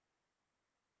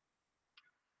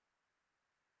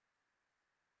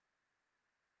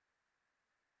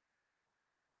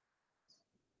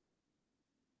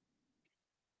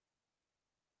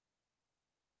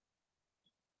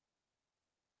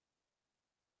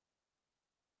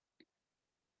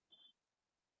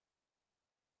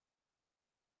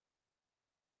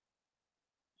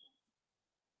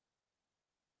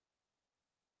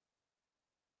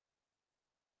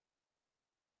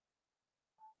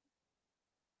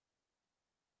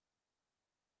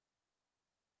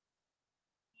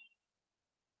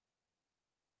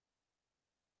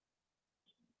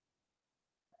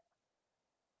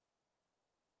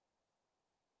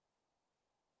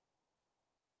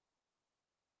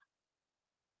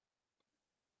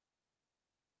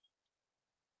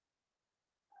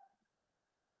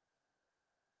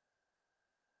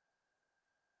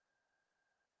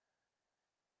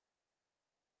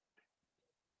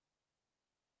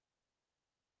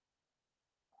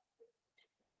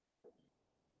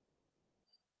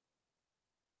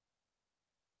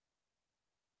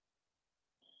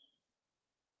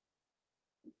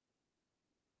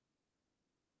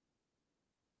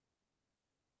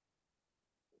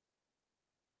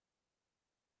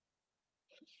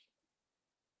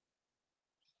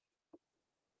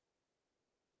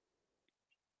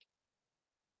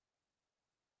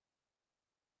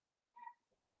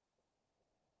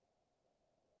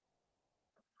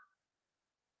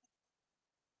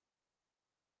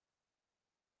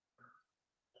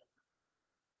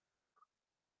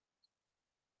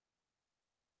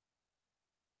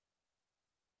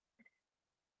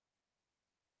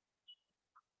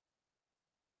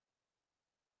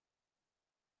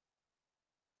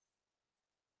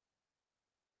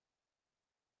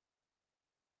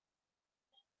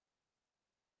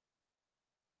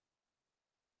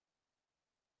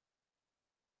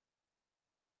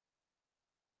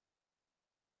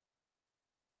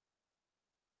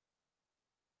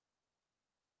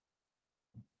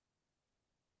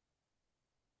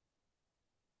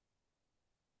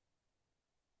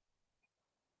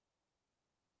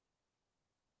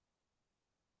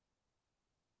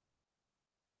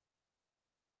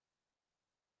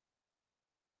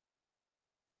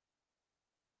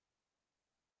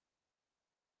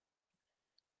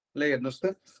ल हेर्नुस् त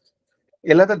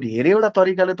यसलाई त धेरैवटा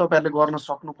तरिकाले तपाईहरुले गर्न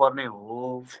सक्नुपर्ने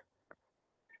हो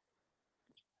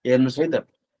हेर्नुस् है त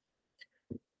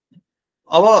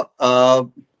अब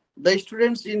the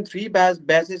students in 3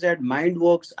 batches at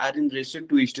Mindworks are in ratio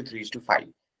 2:3:5.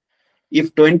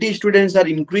 If 20 students are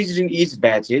increased in each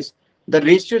batches, the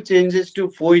ratio changes to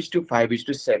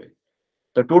 4:5:7.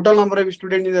 The total number of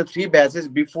students in the 3 batches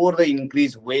before the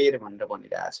increase where भनेर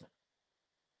भनिरहेछ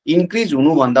increase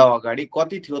हुनु भन्दा अगाडि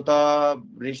कति थियो त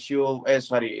ratio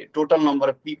sorry total number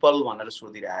of people भनेर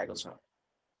सोधिरहेको छ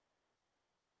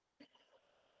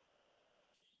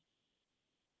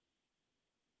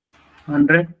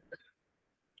 100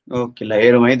 ओके ल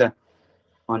हेरौँ है त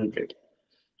 100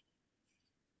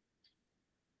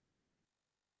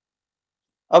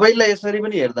 अब यसलाई यसरी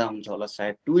पनि हेर्दा हुन्छ होला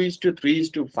सायद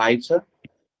 2:3:5 छ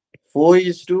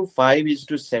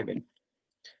 4:5:7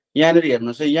 यहाँनिर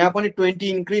हेर्नुस् है यहाँ पनि 20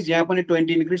 इन्क्रिज यहाँ पनि 20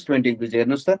 इन्क्रिज 20 इन्क्रिज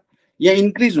हेर्नुस् त यहाँ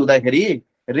इन्क्रिज हुँदाखेरि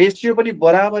रेशियो पनि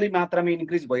बराबरी मात्रामा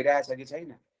इन्क्रिज भइरहेछ कि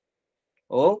छैन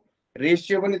हो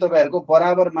रेशियो पनि तपाईहरुको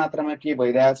बराबर मात्रामा के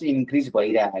भइरहेछ इन्क्रिज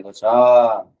भइरहेको छ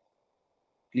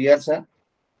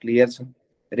क्लियर छ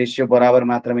रेशियो बराबर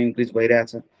मात्रामा इन्क्रिज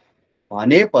भइरहेछ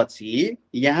भनेपछि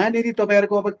यहाँनेरि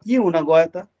तपाईहरुको अब के हुन गयो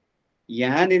त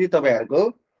यहाँनेरि तपाईहरुको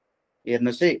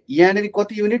हेर्नुस् है यहाँनेरि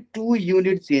कति युनिट 2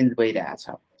 युनिट चेन्ज भइरहेछ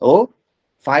हो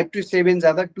 5 to 7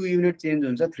 जाँदा 2 युनिट चेन्ज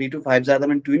हुन्छ 3 to 5 जाँदा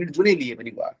पनि 2 युनिट जुनै लिए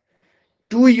पनि भयो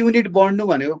 2 युनिट बढ्नु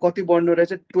भनेको कति बढ्नु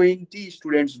रहेछ 20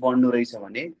 स्टुडेन्ट्स बढ्नु रहेछ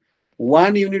भने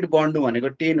 1 युनिट बढ्नु भनेको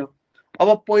 10 हो अब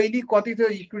पहिली कति थियो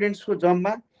स्टुडेन्ट्सको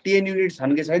जम्मा 10 युनिट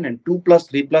छन् कि छैनन् 2 +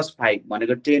 3 + 5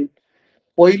 भनेको 10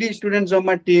 पहिली स्टुडेन्ट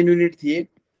जम्मा 10 युनिट थिए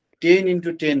 10 ×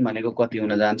 10 भनेको कति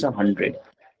हुन जान्छ 100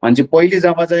 भन्छ पहिली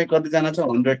जम्मा चाहिँ कति जना छ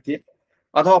 100 थिए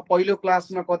अथवा पहिलो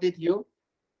क्लासमा कति थियो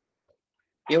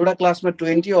एउटा क्लासमा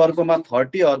 20 अर्कोमा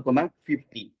 30 अर्कोमा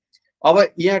 50 अब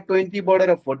यहाँ 20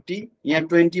 बढेर 40 यहाँ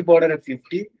 20 बढेर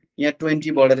 50 यहाँ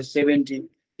 20 बढेर 70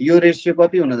 यो रेशियो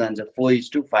कति हुन जान्छ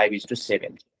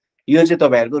 4:5:7 यो चाहिँ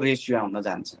तपाईहरुको रेशियो आउन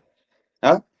जान्छ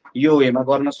ह यो वेमा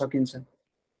गर्न सकिन्छ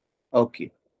ओके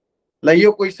ल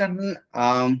यो क्वेशन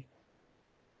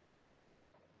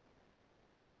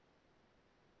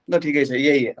ल ठिकै छ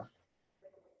यही हेर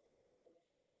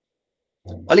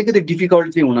अलिकति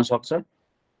डिफिकल्ट चाहिँ हुन सक्छ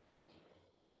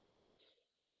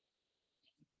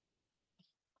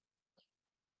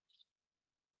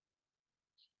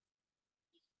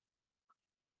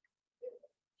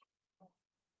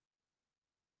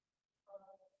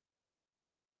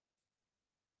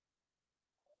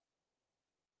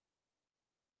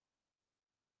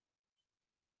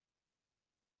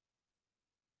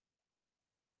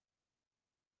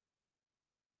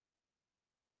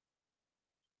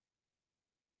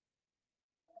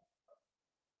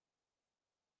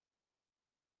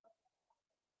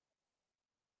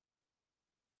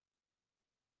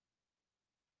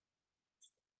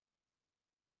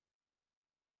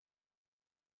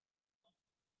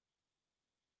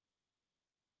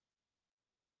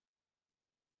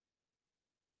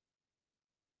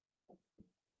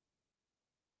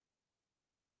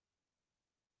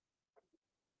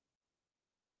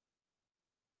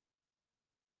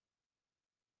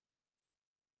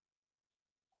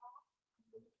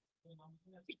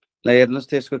ल हेर्नुस्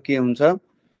त्यसको के हुन्छ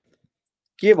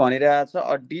के भनिरहेछ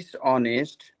अ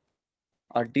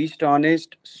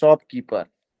डिसअनेस्ट शॉपकीपर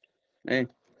है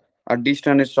अ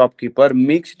डिसअनेस्ट शॉपकीपर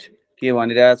मिक्स्ड के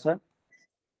भनिरहेछ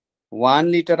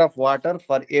 1 liter of water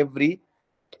for every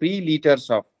 3 liters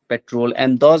of petrol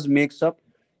and thus makes up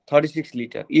 36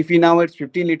 liter if we now it's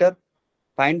 15 liter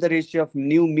find the ratio of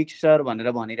new mixture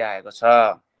भनेर भनिरहेको छ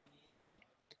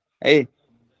है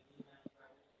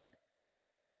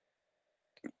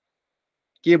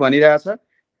के भनिरहेछ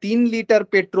 3 लिटर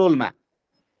पेट्रोलमा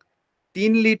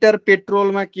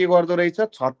के गर्दो रहेछ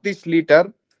 36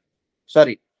 लिटर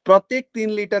सरी प्रत्येक 3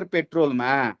 लिटर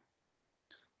पेट्रोलमा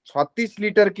 36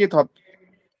 लिटर के थप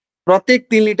प्रत्येक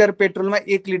 3 लिटर पेट्रोलमा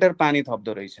 1 लिटर पानी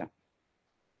थप्दो रहेछ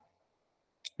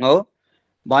हो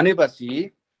भनेपछि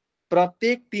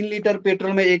प्रत्येक 3 लिटर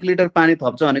पेट्रोलमा 1 लिटर पानी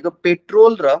थप्छ भनेको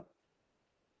पेट्रोल र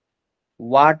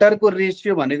वाटरको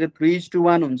रेशियो भनेको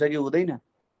 3:1 हुन्छ कि हुँदैन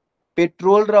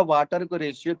पेट्रोल र वाटरको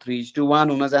रेशियो 3:1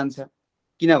 हुन जान्छ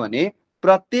किनभने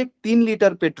प्रत्येक 3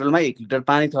 लिटर पेट्रोलमा 1 लिटर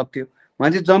पानी थप्थ्यो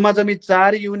भने जम्मा जम्मी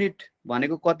 4 युनिट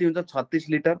भनेको कति हुन्छ 36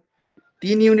 litre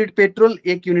 3 unit petrol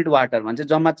 1 unit water भन्छ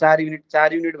जम्मा 4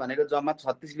 युनिट भनेको जम्मा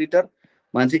 36 लिटर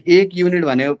भन्छ 1 युनिट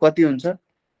भनेको कति हुन्छ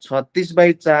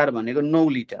 36/4 भनेको 9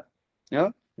 लिटर हो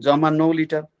जम्मा 9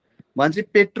 लिटर भन्छ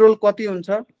पेट्रोल कति हुन्छ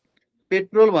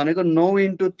पेट्रोल भनेको 9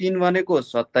 × 3 भनेको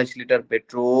 27 लिटर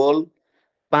पेट्रोल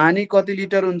पानी कति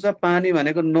लिटर हुन्छ? पानी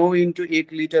भनेको 9 into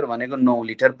 1 लिटर भनेको 9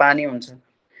 लिटर पानी हुन्छ।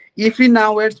 If he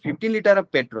now AIDS 15 litre of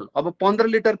petrol, अब 15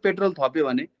 लिटर पेट्रोल थप्यो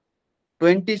भने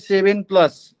 27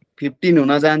 + 15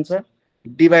 हुन जान्छ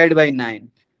डिभाइड बाइ 9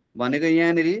 भनेको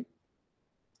यहाँनेरि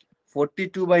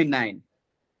 42/9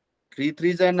 3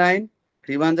 3 जा 9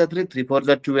 3 1 जा 3 3 4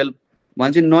 जा 12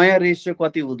 भनेपछि नयाँ रेसियो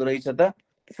कति हुँदो रहेछ त?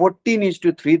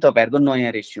 14:3 तपाईहरुको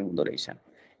नयाँ रेसियो हुँदो रहेछ।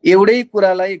 एउटै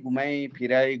कुरालाई घुमाइ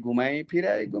फिराइ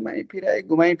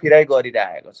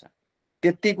गरिरहेको छ।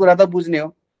 त्यति कुरा त बुझ्ने हो,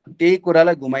 त्यही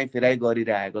कुरालाई घुमाइ फिराइ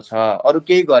गरिरहेको छ, अरु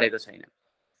केही गरेको छैन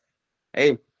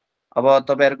है। अब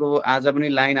तपाईहरुको आज पनि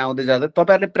लाइन आउँदै जाँदा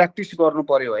तपाईहरुले प्र्याक्टिस गर्नु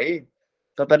पर्यो है,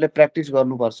 तपाईहरुले प्र्याक्टिस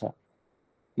गर्नुपर्छ।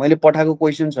 मैले पठाएको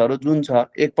क्वेशन्सहरु जुन छ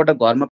एकपटक घरमा